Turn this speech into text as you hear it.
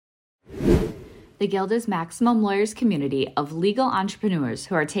The Guild is Maximum Lawyers' community of legal entrepreneurs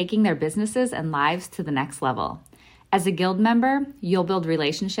who are taking their businesses and lives to the next level. As a Guild member, you'll build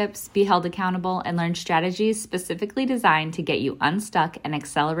relationships, be held accountable, and learn strategies specifically designed to get you unstuck and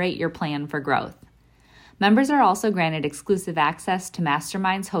accelerate your plan for growth. Members are also granted exclusive access to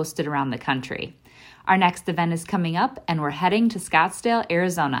masterminds hosted around the country. Our next event is coming up, and we're heading to Scottsdale,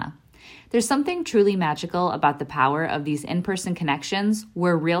 Arizona. There's something truly magical about the power of these in-person connections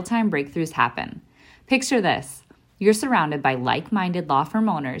where real-time breakthroughs happen. Picture this. You're surrounded by like-minded law firm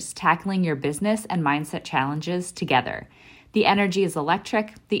owners tackling your business and mindset challenges together. The energy is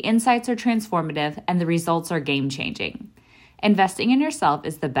electric, the insights are transformative, and the results are game-changing. Investing in yourself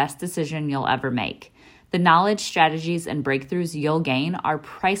is the best decision you'll ever make. The knowledge, strategies, and breakthroughs you'll gain are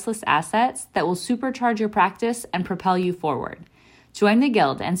priceless assets that will supercharge your practice and propel you forward. Join the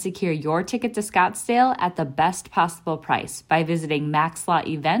Guild and secure your ticket to Scottsdale at the best possible price by visiting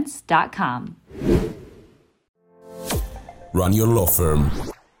maxlawevents.com. Run your law firm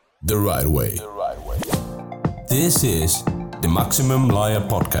the right way. This is the Maximum Lawyer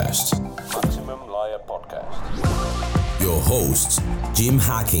Podcast. Your hosts, Jim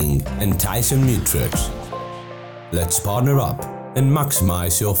Hacking and Tyson Mutrux. Let's partner up and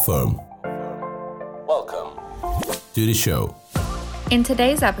maximize your firm. Welcome to the show. In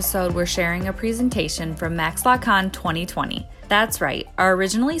today's episode, we're sharing a presentation from MaxLawCon 2020. That's right, our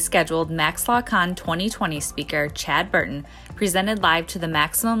originally scheduled MaxLawCon 2020 speaker, Chad Burton, presented live to the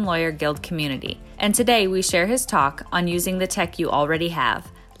Maximum Lawyer Guild community. And today we share his talk on using the tech you already have.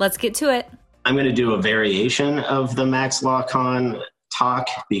 Let's get to it. I'm going to do a variation of the MaxLawCon talk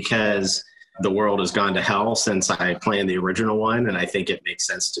because the world has gone to hell since I planned the original one, and I think it makes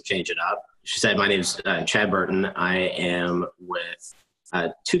sense to change it up. She said, my name is Chad Burton. I am with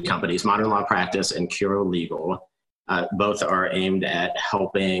two companies, Modern Law Practice and Curo Legal. Both are aimed at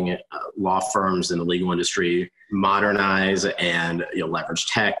helping law firms in the legal industry modernize and leverage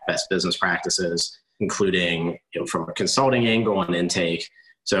tech, best business practices, including from a consulting angle and intake.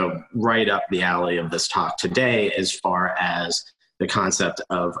 So right up the alley of this talk today as far as the concept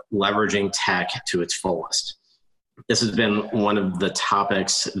of leveraging tech to its fullest. This has been one of the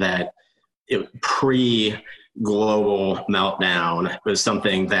topics that pre-global meltdown was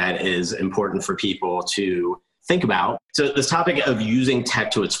something that is important for people to think about. So this topic of using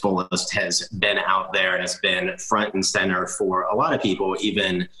tech to its fullest has been out there and it's been front and center for a lot of people,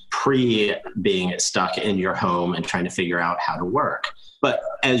 even pre being stuck in your home and trying to figure out how to work. But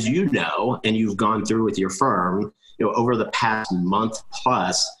as you know, and you've gone through with your firm, over the past month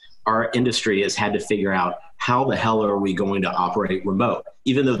plus, our industry has had to figure out how the hell are we going to operate remote?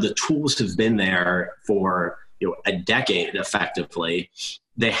 Even though the tools have been there for a decade effectively,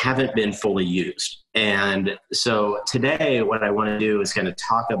 they haven't been fully used. And so today, what I want to do is kind of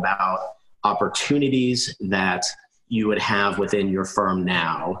talk about opportunities that you would have within your firm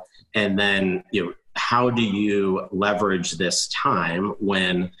now. And then, how do you leverage this time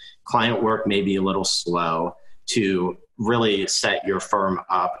when client work may be a little slow to really set your firm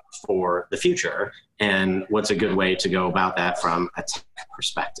up for the future? And what's a good way to go about that from a tech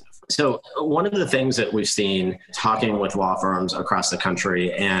perspective? So one of the things that we've seen talking with law firms across the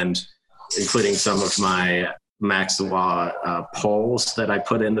country, and including some of my Max Law polls that I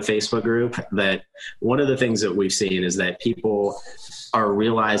put in the Facebook group, that one of the things that we've seen is that people are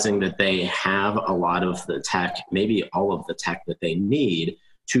realizing that they have a lot of the tech, maybe all of the tech that they need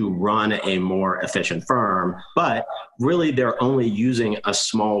to run a more efficient firm, but really they're only using a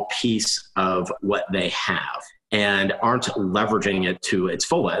small piece of what they have and aren't leveraging it to its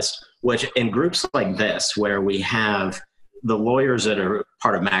fullest, which in groups like this, where we have the lawyers that are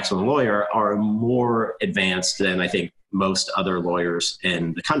part of Maximum Lawyer are more advanced than I think most other lawyers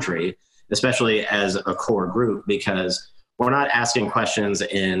in the country, especially as a core group, because we're not asking questions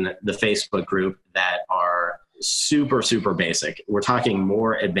in the Facebook group that are super, super basic. We're talking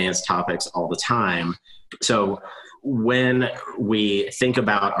more advanced topics all the time. So when we think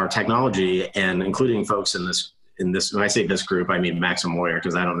about our technology, and including folks in this, when I say this group, I mean Maximum Lawyer,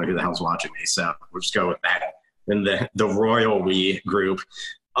 because I don't know who the hell's watching me. So we'll just go with that. In the royal we group,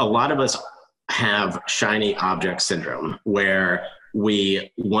 a lot of us have shiny object syndrome, where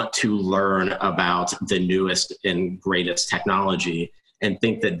we want to learn about the newest and greatest technology and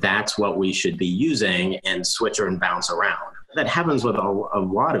think that that's what we should be using and switch and bounce around. That happens with a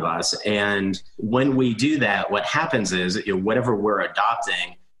lot of us. And when we do that, what happens is whatever we're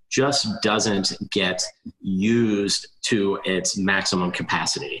adopting just doesn't get used to its maximum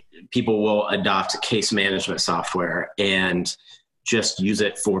capacity. People will adopt case management software and just use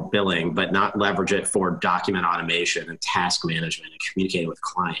it for billing, but not leverage it for document automation and task management and communicating with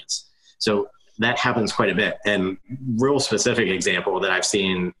clients. So that happens quite a bit. And real specific example that I've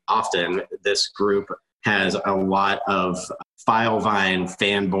seen often, this group has a lot of Filevine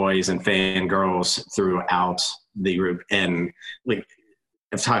fanboys and fangirls throughout the group. And like,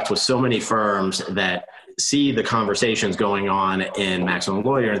 I've talked with so many firms that see the conversations going on in Maximum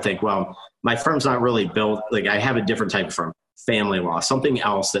Lawyer and think, well, my firm's not really built, like I have a different type of firm, family law, something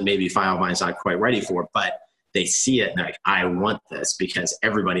else that maybe Filevine's not quite ready for, but they see it and they're like, I want this because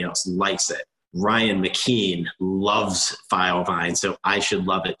everybody else likes it. Ryan McKean loves Filevine, so I should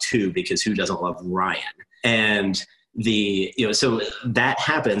love it too, because who doesn't love Ryan? And so that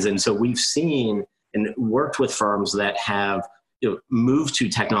happens. And so we've seen and worked with firms that have moved to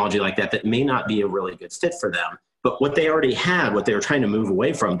technology like that may not be a really good fit for them. But what they already had, what they were trying to move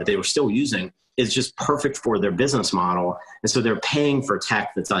away from, that they were still using, is just perfect for their business model. And so they're paying for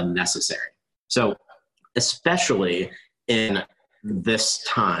tech that's unnecessary. So especially in this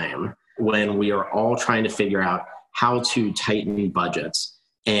time when we are all trying to figure out how to tighten budgets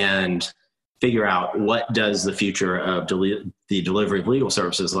and figure out what does the future of the delivery of legal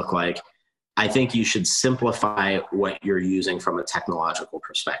services look like, I think you should simplify what you're using from a technological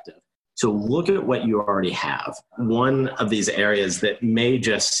perspective. So look at what you already have. One of these areas that may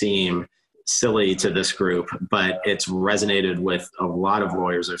just seem silly to this group, but it's resonated with a lot of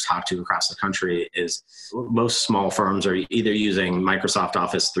lawyers I've talked to across the country, is most small firms are either using Microsoft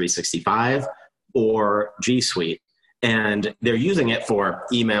Office 365 or G Suite. And they're using it for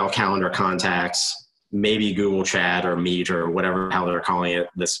email, calendar contacts, maybe Google Chat or Meet or whatever how they're calling it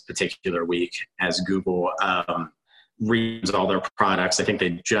this particular week, as Google reads all their products. I think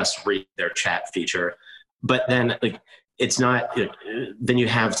they just read their chat feature. But then it's not, then you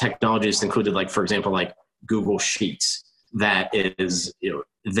have technologies included, like, for example, like Google Sheets, that is,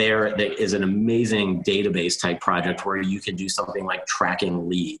 there is an amazing database type project where you can do something like tracking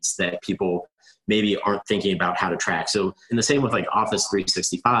leads that people maybe aren't thinking about how to track. So in the same with like Office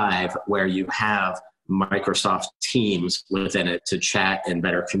 365, where you have Microsoft Teams within it to chat and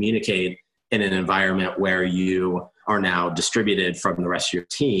better communicate in an environment where you are now distributed from the rest of your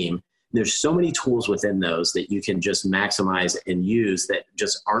team. There's so many tools within those that you can just maximize and use that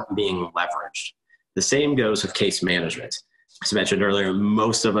just aren't being leveraged. The same goes with case management. As I mentioned earlier,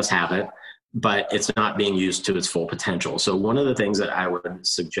 most of us have it, but it's not being used to its full potential. So one of the things that I would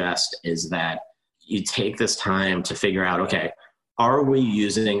suggest is that you take this time to figure out, okay, are we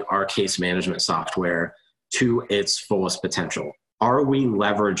using our case management software to its fullest potential? Are we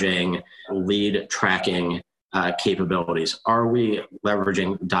leveraging lead tracking capabilities? Are we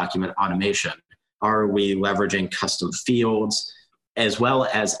leveraging document automation? Are we leveraging custom fields as well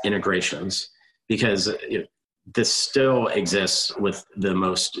as integrations? Because this still exists with the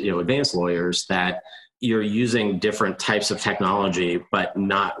most advanced lawyers, that you're using different types of technology, but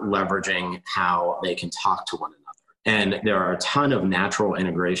not leveraging how they can talk to one another. And there are a ton of natural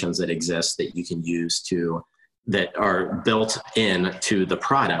integrations that exist that you can use that are built into the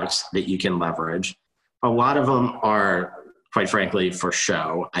products that you can leverage. A lot of them are, quite frankly, for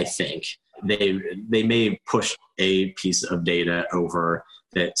show, I think. They may push a piece of data over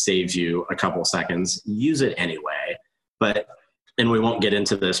that saves you a couple seconds. Use it anyway. And we won't get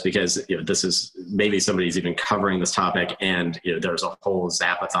into this because this is maybe somebody's even covering this topic, and there's a whole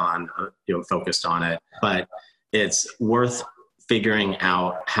Zapathon focused on it. But it's worth figuring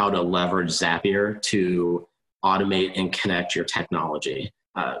out how to leverage Zapier to automate and connect your technology.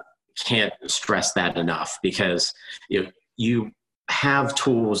 Can't stress that enough, because you have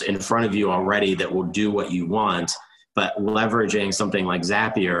tools in front of you already that will do what you want, but leveraging something like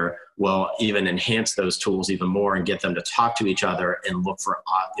Zapier will even enhance those tools even more and get them to talk to each other and look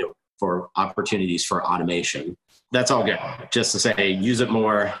for opportunities for automation. That's all good. Just to say, use it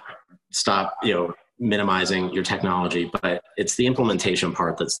more, stop minimizing your technology, but it's the implementation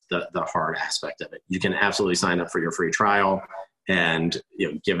part that's the hard aspect of it. You can absolutely sign up for your free trial and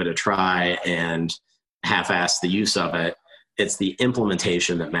give it a try and half-ass the use of it. It's the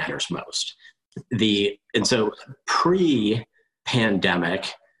implementation that matters most. And so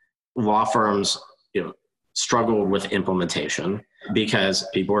pre-pandemic, law firms struggled with implementation because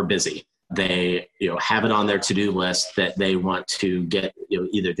people are busy. They have it on their to-do list that they want to get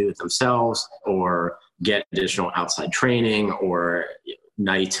either do it themselves or get additional outside training or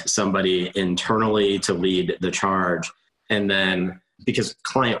knight somebody internally to lead the charge. And then because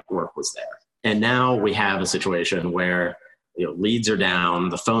client work was there. And now we have a situation where leads are down,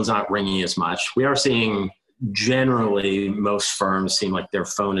 the phone's not ringing as much. We are seeing generally most firms seem like their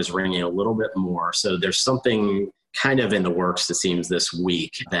phone is ringing a little bit more. So there's something kind of in the works, it seems, this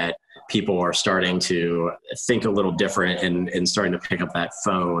week that people are starting to think a little different and starting to pick up that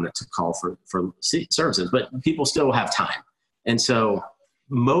phone to call for services, but people still have time. And so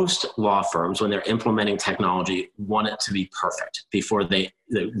most law firms, when they're implementing technology, want it to be perfect before they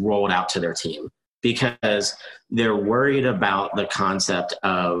roll it out to their team, because they're worried about the concept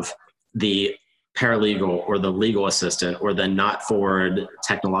of the paralegal or the legal assistant or the not forward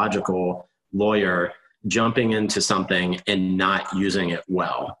technological lawyer jumping into something and not using it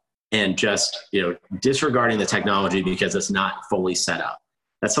well, and just disregarding the technology because it's not fully set up.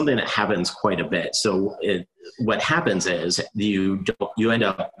 That's something that happens quite a bit. So what happens is you end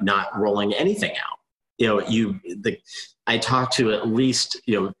up not rolling anything out. I talk to at least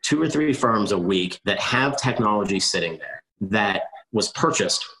 2 or 3 firms a week that have technology sitting there that was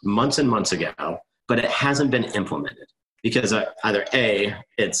purchased months and months ago, but it hasn't been implemented because either A,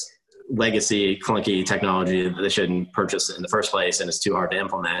 it's legacy clunky technology that they shouldn't purchase in the first place and it's too hard to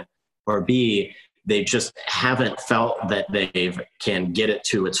implement, or B, they just haven't felt that they can get it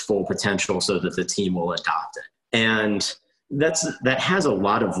to its full potential so that the team will adopt it. And that has a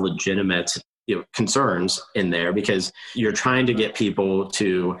lot of legitimate concerns in there, because you're trying to get people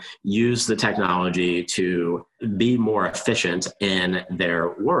to use the technology to be more efficient in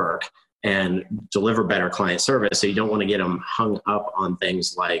their work and deliver better client service. So you don't want to get them hung up on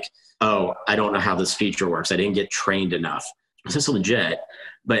things like, oh, I don't know how this feature works. I didn't get trained enough. This is legit.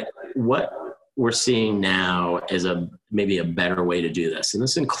 But what we're seeing now is maybe a better way to do this. And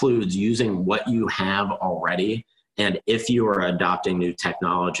this includes using what you have already. And if you are adopting new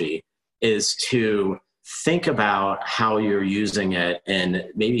technology, is to think about how you're using it and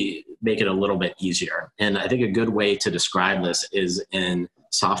maybe make it a little bit easier. And I think a good way to describe this is in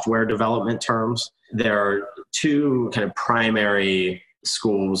software development terms. There are 2 kind of primary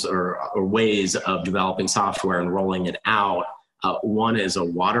schools or ways of developing software and rolling it out. One is a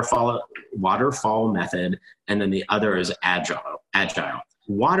waterfall method, and then the other is agile.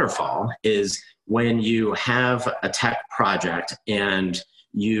 Waterfall is when you have a tech project and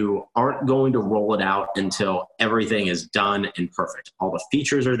you aren't going to roll it out until everything is done and perfect. All the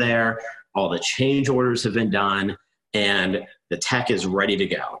features are there, all the change orders have been done, and the tech is ready to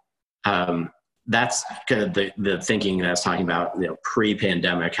go. That's kind of the thinking that I was talking about,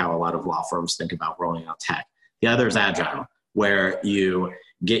 pre-pandemic, how a lot of law firms think about rolling out tech. The other is agile, where you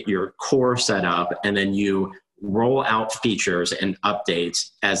get your core set up and then you roll out features and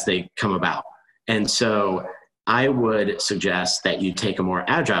updates as they come about. And so I would suggest that you take a more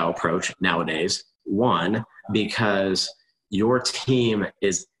agile approach nowadays. One, because your team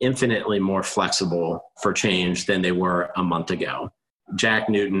is infinitely more flexible for change than they were a month ago. Jack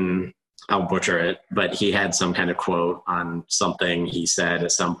Newton, I'll butcher it, but he had some kind of quote on something he said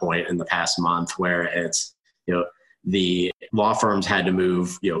at some point in the past month where it's, the law firms had to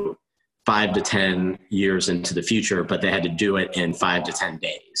move, 5 to 10 years into the future, but they had to do it in 5 to 10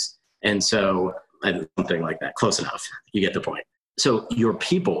 days. And so something like that, close enough. You get the point. So your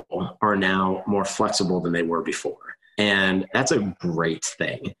people are now more flexible than they were before. And that's a great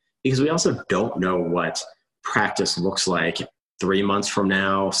thing, because we also don't know what practice looks like 3 months from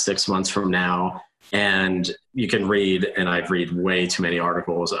now, 6 months from now. And you can read, and I've read way too many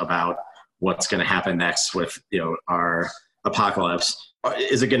articles about what's going to happen next with, our apocalypse.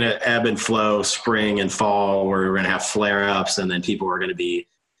 Is it going to ebb and flow spring and fall, where we're going to have flare-ups and then people are going to be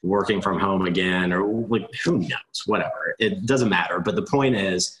working from home again, or who knows, whatever. It doesn't matter. But the point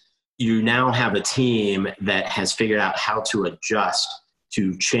is, you now have a team that has figured out how to adjust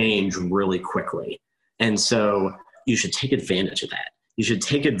to change really quickly. And so you should take advantage of that. You should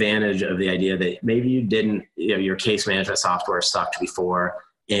take advantage of the idea that maybe you didn't, your case management software sucked before,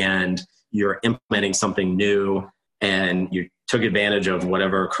 and you're implementing something new, and you took advantage of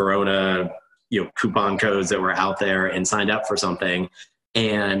whatever Corona, coupon codes that were out there and signed up for something.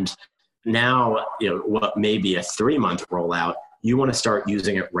 And now, what may be a 3-month rollout, you want to start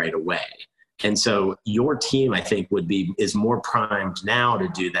using it right away. And so your team, I think, is more primed now to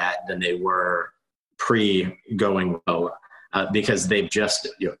do that than they were pre-going remote, because they've just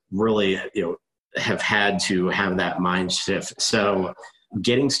really have had to have that mind shift. So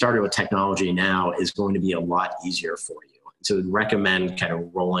getting started with technology now is going to be a lot easier for you. So I'd recommend kind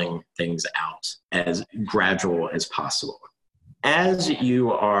of rolling things out as gradual as possible. As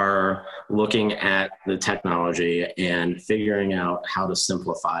you are looking at the technology and figuring out how to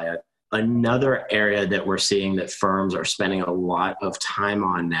simplify it, another area that we're seeing that firms are spending a lot of time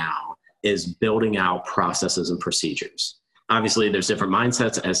on now is building out processes and procedures. Obviously, there's different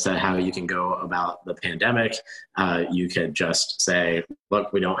mindsets as to how you can go about the pandemic. You could just say,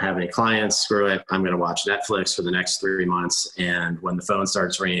 look, we don't have any clients, screw it. I'm going to watch Netflix for the next 3 months. And when the phone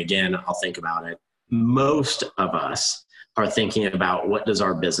starts ringing again, I'll think about it. Most of us are thinking about what does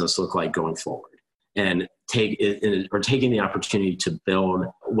our business look like going forward, and taking the opportunity to build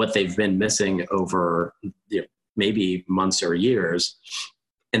what they've been missing over maybe months or years.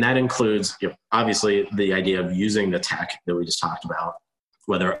 And that includes, obviously, the idea of using the tech that we just talked about,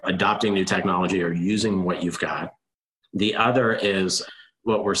 whether adopting new technology or using what you've got. The other is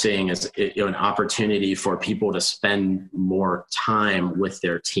what we're seeing is an opportunity for people to spend more time with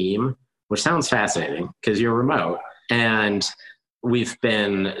their team, which sounds fascinating because you're remote. And we've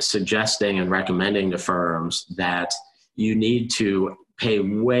been suggesting and recommending to firms that you need to pay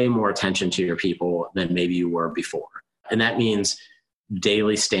way more attention to your people than maybe you were before. And that means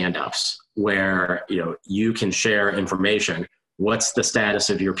daily stand-ups where you can share information. What's the status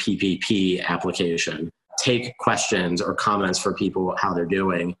of your PPP application? Take questions or comments for people, how they're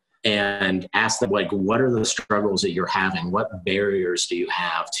doing, and ask them, what are the struggles that you're having? What barriers do you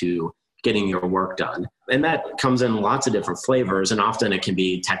have to getting your work done? And that comes in lots of different flavors, and often it can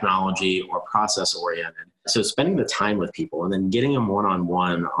be technology or process oriented. So spending the time with people and then getting them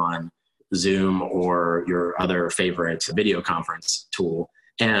one-on-one on Zoom or your other favorite video conference tool,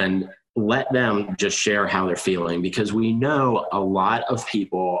 and let them just share how they're feeling, because we know a lot of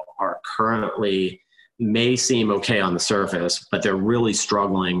people are currently may seem okay on the surface, but they're really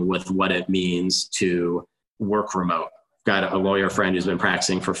struggling with what it means to work remote. Got a lawyer friend who's been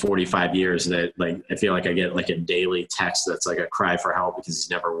practicing for 45 years that I feel like I get a daily text that's like a cry for help because he's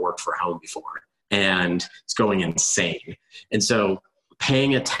never worked from home before, and it's going insane. And so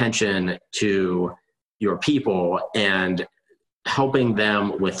paying attention to your people and helping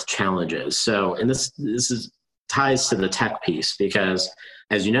them with challenges. So, and this ties to the tech piece, because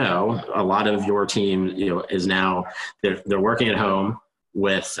as you know, a lot of your team, is now they're working at home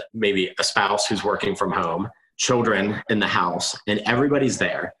with maybe a spouse who's working from home, children in the house, and everybody's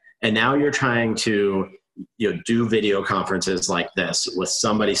there. And now you're trying to do video conferences like this with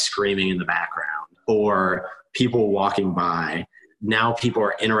somebody screaming in the background or people walking by. Now people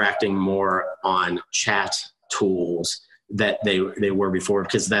are interacting more on chat tools that they were before,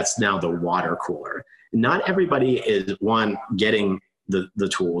 because that's now the water cooler. Not everybody is getting the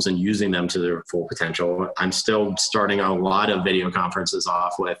tools and using them to their full potential. I'm still starting a lot of video conferences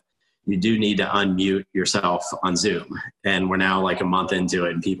off with, you do need to unmute yourself on Zoom. And we're now a month into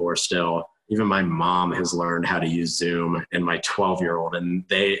it, and people are still, even my mom has learned how to use Zoom, and my 12-year-old, and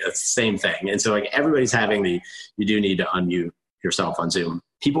it's the same thing. And so everybody's having you do need to unmute yourself on Zoom.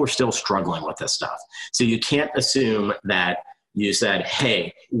 People are still struggling with this stuff. So you can't assume that you said,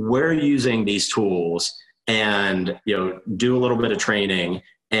 hey, we're using these tools and do a little bit of training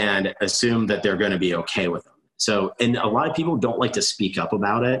and assume that they're going to be okay with them. So, and a lot of people don't like to speak up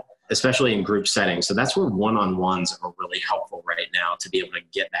about it, especially in group settings. So that's where one-on-ones are really helpful right now, to be able to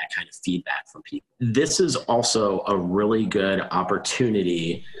get that kind of feedback from people. This is also a really good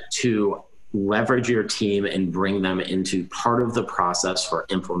opportunity to leverage your team and bring them into part of the process for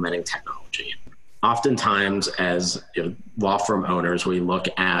implementing technology. Oftentimes, as law firm owners, we look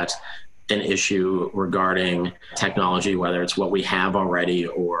at an issue regarding technology, whether it's what we have already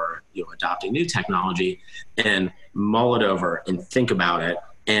or adopting new technology, and mull it over and think about it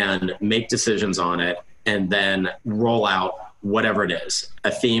and make decisions on it, and then roll out whatever it is.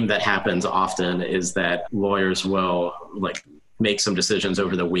 A theme that happens often is that lawyers will make some decisions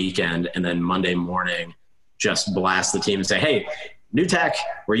over the weekend, and then Monday morning just blast the team and say, hey, new tech,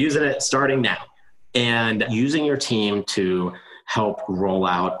 we're using it starting now. And using your team to help roll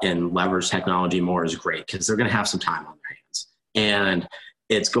out and leverage technology more is great, because they're going to have some time on their hands, and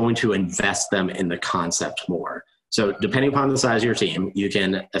it's going to invest them in the concept more. So depending upon the size of your team, you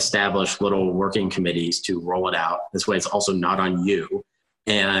can establish little working committees to roll it out. This way it's also not on you.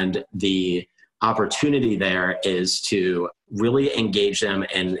 And the opportunity there is to really engage them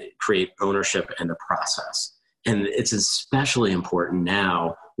and create ownership in the process. And it's especially important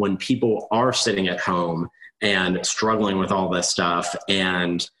now when people are sitting at home and struggling with all this stuff,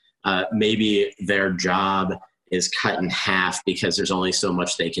 and maybe their job is cut in half because there's only so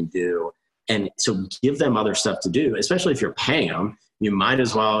much they can do. And so give them other stuff to do, especially if you're paying them. You might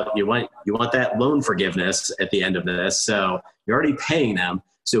as well, you want that loan forgiveness at the end of this. So you're already paying them.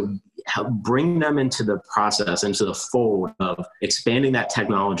 So bring them into the process, into the fold of expanding that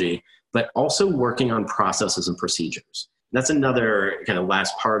technology, but also working on processes and procedures. That's another kind of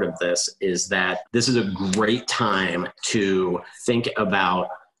last part of this, is that this is a great time to think about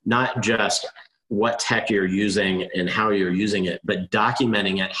not just what tech you're using and how you're using it, but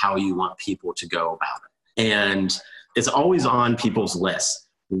documenting it how you want people to go about it. And it's always on people's lists.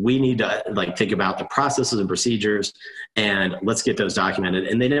 We need to think about the processes and procedures, and let's get those documented.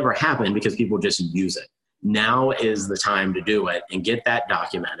 And they never happen because people just use it. Now is the time to do it and get that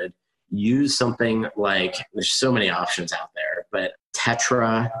documented. Use something there's so many options out there, but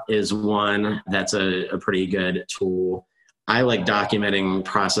Tetra is one that's a pretty good tool. I like documenting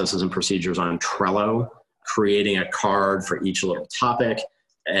processes and procedures on Trello, creating a card for each little topic.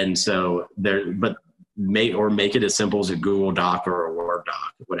 And so make it as simple as a Google Doc or a Word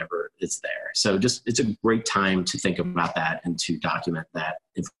doc, whatever it's there. So it's a great time to think about that and to document that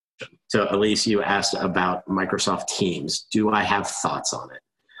information. So Elise, you asked about Microsoft Teams. Do I have thoughts on it?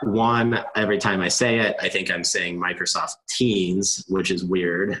 One, every time I say it, I think I'm saying Microsoft Teams, which is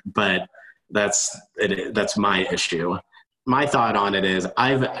weird, but that's my issue. My thought on it is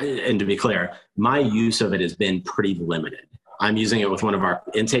and to be clear, my use of it has been pretty limited. I'm using it with one of our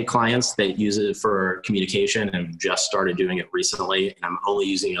intake clients that use it for communication and just started doing it recently. And I'm only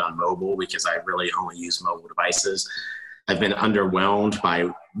using it on mobile because I really only use mobile devices. I've been underwhelmed by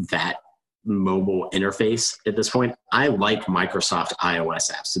that mobile interface at this point. I like Microsoft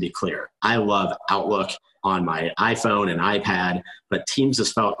iOS apps, to be clear. I love Outlook on my iPhone and iPad, but Teams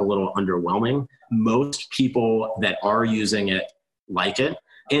has felt a little underwhelming. Most people that are using it like it.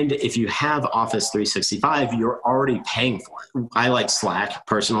 And if you have Office 365, you're already paying for it. I like Slack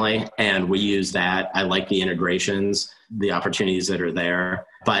personally, and we use that. I like the integrations, the opportunities that are there,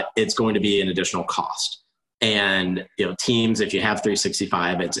 but it's going to be an additional cost. And Teams, if you have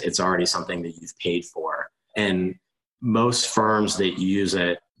 365, it's already something that you've paid for. And most firms that use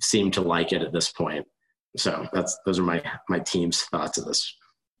it seem to like it at this point. So those are my Teams thoughts at this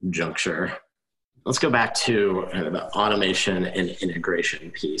juncture. Let's go back to the automation and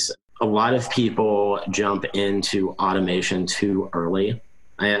integration piece. A lot of people jump into automation too early.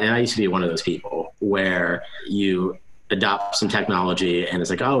 And I used to be one of those people where you adopt some technology and it's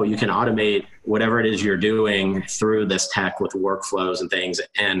like, oh, you can automate whatever it is you're doing through this tech with workflows and things.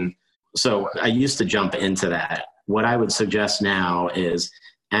 And so I used to jump into that. What I would suggest now is,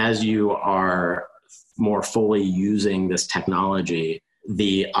 as you are more fully using this technology,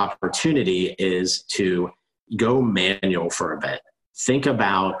 the opportunity is to go manual for a bit. Think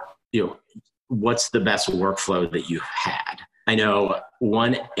about, what's the best workflow that you've had. I know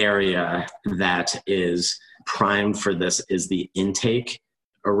one area that is primed for this is the intake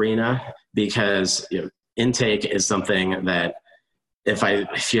arena, because intake is something that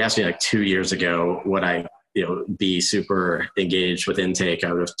if you asked me 2 years ago, would I be super engaged with intake,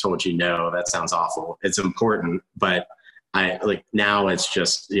 I would have told you, no, that sounds awful. It's important, but now it's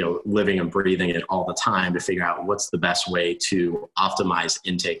just, living and breathing it all the time to figure out what's the best way to optimize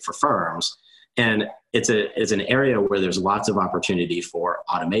intake for firms. And it's an area where there's lots of opportunity for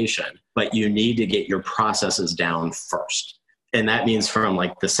automation, but you need to get your processes down first. And that means from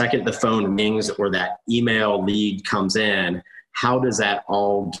the second the phone rings or that email lead comes in, how does that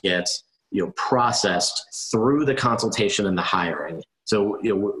all get processed through the consultation and the hiring? So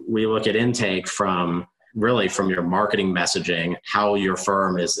we look at intake from your marketing messaging, how your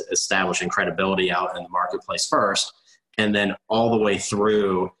firm is establishing credibility out in the marketplace first, and then all the way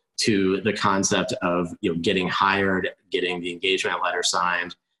through to the concept of getting hired, getting the engagement letter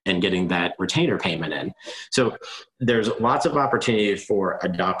signed, and getting that retainer payment in. So there's lots of opportunity for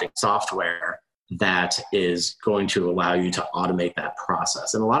adopting software that is going to allow you to automate that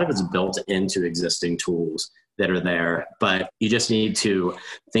process. And a lot of it's built into existing tools that are there, but you just need to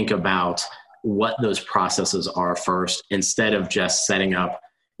think about what those processes are first, instead of just setting up,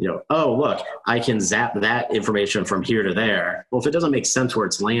 oh, look, I can zap that information from here to there. Well, if it doesn't make sense where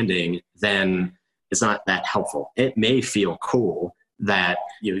it's landing, then it's not that helpful. It may feel cool that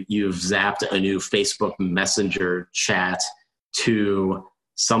you've zapped a new Facebook Messenger chat to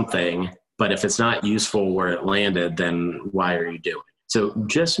something, but if it's not useful where it landed, then why are you doing it? So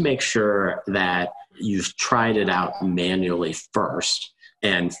just make sure that you've tried it out manually first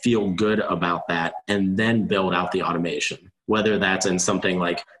and feel good about that, and then build out the automation, whether that's in something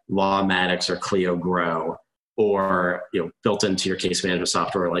like Lawmatics or Clio Grow, or built into your case management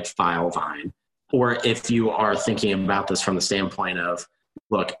software like FileVine. Or if you are thinking about this from the standpoint of,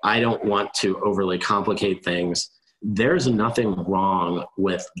 look, I don't want to overly complicate things, there's nothing wrong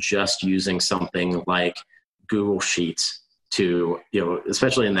with just using something like Google Sheets to,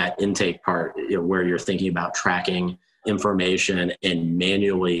 especially in that intake part, where you're thinking about tracking information and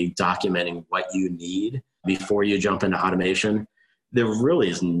manually documenting what you need before you jump into automation. There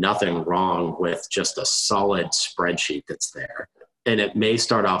really is nothing wrong with just a solid spreadsheet that's there. And it may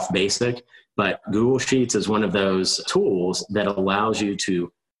start off basic, But Google Sheets is one of those tools that allows you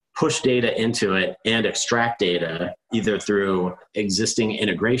to push data into it and extract data either through existing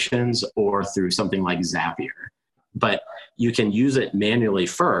integrations or through something like Zapier. But you can use it manually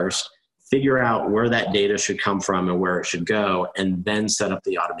first, figure out where that data should come from and where it should go, and then set up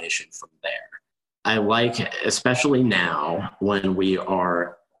the automation from there. I like, especially now when we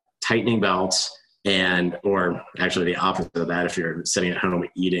are tightening belts or actually the opposite of that, if you're sitting at home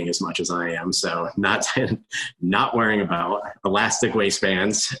eating as much as I am. So not wearing a belt, elastic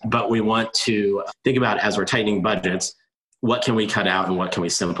waistbands, but we want to think about, as we're tightening budgets, what can we cut out and what can we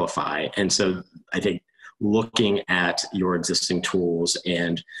simplify? And so I think looking at your existing tools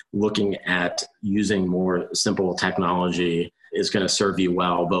and looking at using more simple technology is going to serve you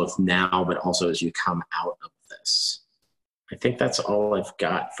well, both now, but also as you come out of this. I think that's all I've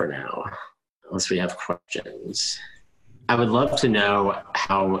got for now, unless we have questions. I would love to know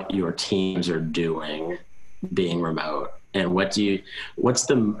how your teams are doing being remote, and what do you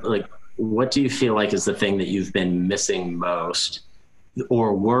feel like is the thing that you've been missing most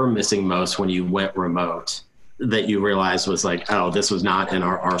or were missing most when you went remote that you realized was like, oh, this was not in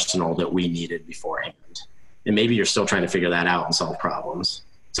our arsenal that we needed beforehand? And maybe you're still trying to figure that out and solve problems.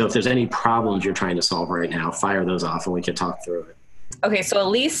 So if there's any problems you're trying to solve right now, fire those off and we can talk through it. Okay, so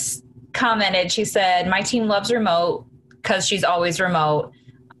Elise commented, she said, my team loves remote because she's always remote,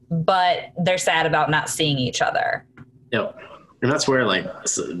 but they're sad about not seeing each other. Yep. And that's where like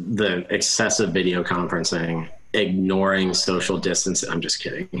the excessive video conferencing, ignoring social distance. I'm just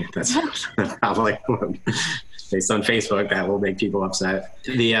kidding. That's probably based on Facebook, that will make people upset.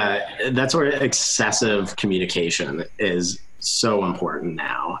 That's where excessive communication is so important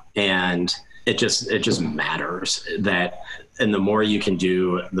now. And it just matters that, and the more you can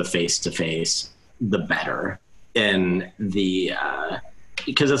do the face-to-face, the better. And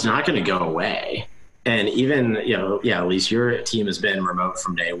because it's not going to go away. And even, at least your team has been remote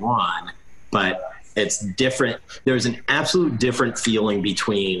from day one, but it's different. There's an absolute different feeling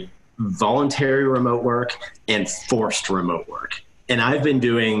between voluntary remote work and forced remote work. And I've been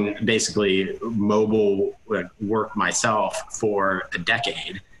doing basically mobile work myself for a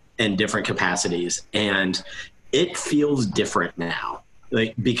decade in different capacities. And it feels different now,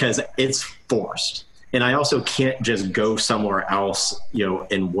 because it's forced. And I also can't just go somewhere else,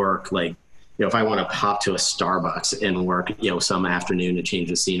 and work. If I want to pop to a Starbucks and work, some afternoon to change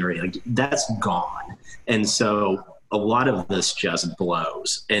the scenery, that's gone. And so a lot of this just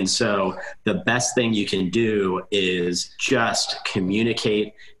blows. And so the best thing you can do is just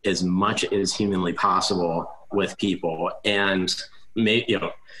communicate as much as humanly possible with people. And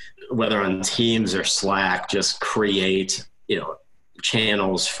whether on Teams or Slack, just create,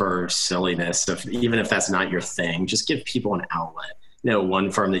 channels for silliness. Even if that's not your thing, just give people an outlet.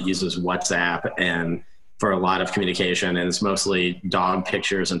 One firm that uses WhatsApp and for a lot of communication, and it's mostly dog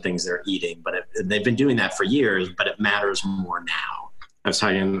pictures and things they're eating, but they've been doing that for years, but it matters more now. I was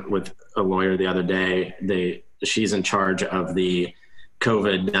talking with a lawyer the other day. She's in charge of the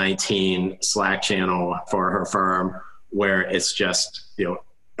COVID-19 Slack channel for her firm, where it's just,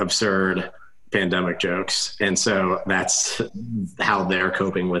 absurd pandemic jokes. And so that's how they're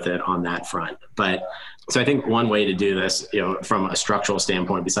coping with it on that front. But so I think one way to do this, from a structural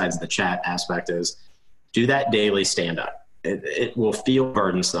standpoint, besides the chat aspect, is do that daily stand-up. It will feel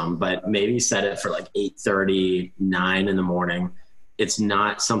burdensome, but maybe set it for 8:30, 9 in the morning. It's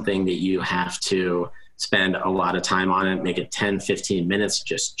not something that you have to spend a lot of time on it. Make it 10, 15 minutes,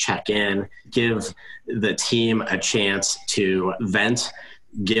 just check in, give the team a chance to vent,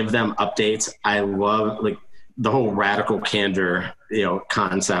 give them updates. I love the whole radical candor,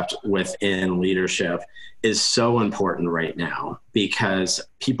 concept within leadership is so important right now, because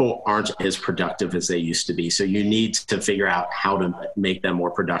people aren't as productive as they used to be. So you need to figure out how to make them more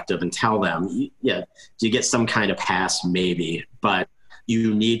productive and tell them, you get some kind of pass maybe, but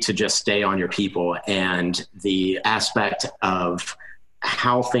you need to just stay on your people. And the aspect of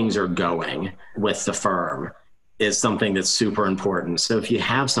how things are going with the firm is something that's super important. So if you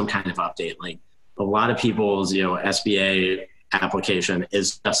have some kind of update, a lot of people's, SBA application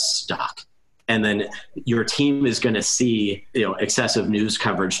is just stuck. And then your team is going to see, excessive news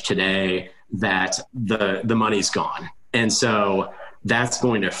coverage today that the money's gone. And so that's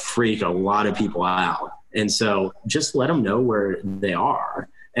going to freak a lot of people out. And so just let them know where they are,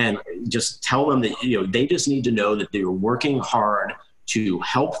 and just tell them that, they just need to know that you're working hard to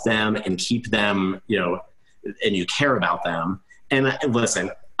help them and keep them, and you care about them. And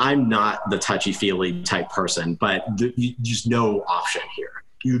listen, I'm not the touchy-feely type person, but there's no option here.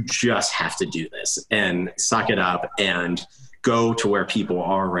 You just have to do this and suck it up and go to where people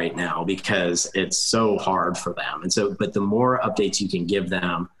are right now because it's so hard for them. And so, but the more updates you can give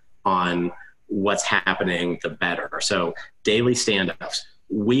them on what's happening, the better. So daily stand-ups,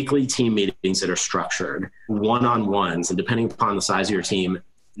 weekly team meetings that are structured, one-on-ones, and depending upon the size of your team,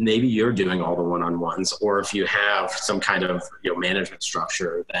 maybe you're doing all the one-on-ones, or if you have some kind of management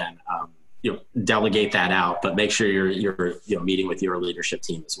structure, then delegate that out, but make sure you're meeting with your leadership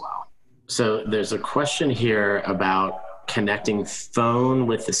team as well. So there's a question here about connecting phone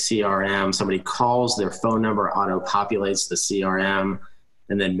with the CRM. Somebody calls, their phone number auto-populates the CRM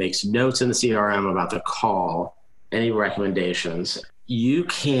and then makes notes in the CRM about the call. Any recommendations? You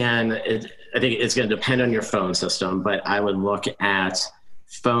can, I think it's going to depend on your phone system, but I would look at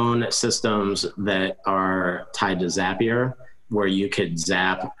phone systems that are tied to Zapier, where you could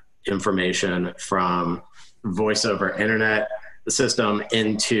zap information from voice over internet system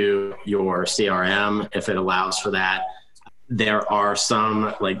into your CRM if it allows for that. There are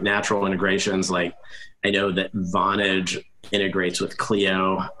some like natural integrations, like I know that Vonage integrates with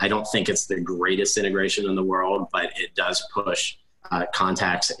Clio. I don't think it's the greatest integration in the world, but it does push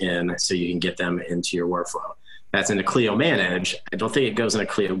contacts in so you can get them into your workflow. That's in a Clio Manage. I don't think it goes in a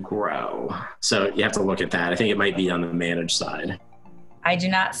Clio Grow. So you have to look at that. I think it might be on the Manage side. I do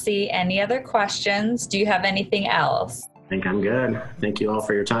not see any other questions. Do you have anything else? I think I'm good. Thank you all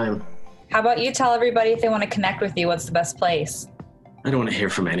for your time. How about you tell everybody if they want to connect with you, what's the best place? I don't want to hear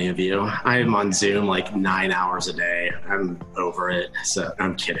from any of you. I'm on Zoom like 9 hours a day. I'm over it. So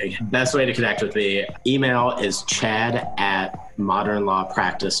I'm kidding. Best way to connect with me, email is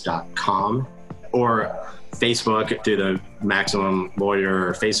chad@modernlawpractice.com, or Facebook through the Maximum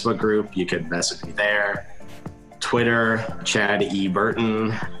Lawyer Facebook group. You could message me there. Twitter, Chad E.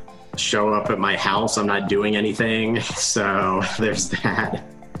 Burton. Show up at my house. I'm not doing anything. So there's that.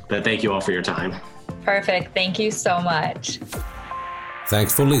 But thank you all for your time. Perfect. Thank you so much.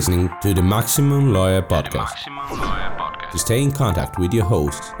 Thanks for listening to the Maximum Lawyer Podcast. To stay in contact with your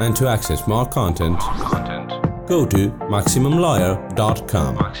hosts and to access more content, go to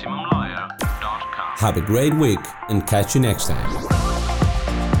MaximumLawyer.com. Have a great week and catch you next time.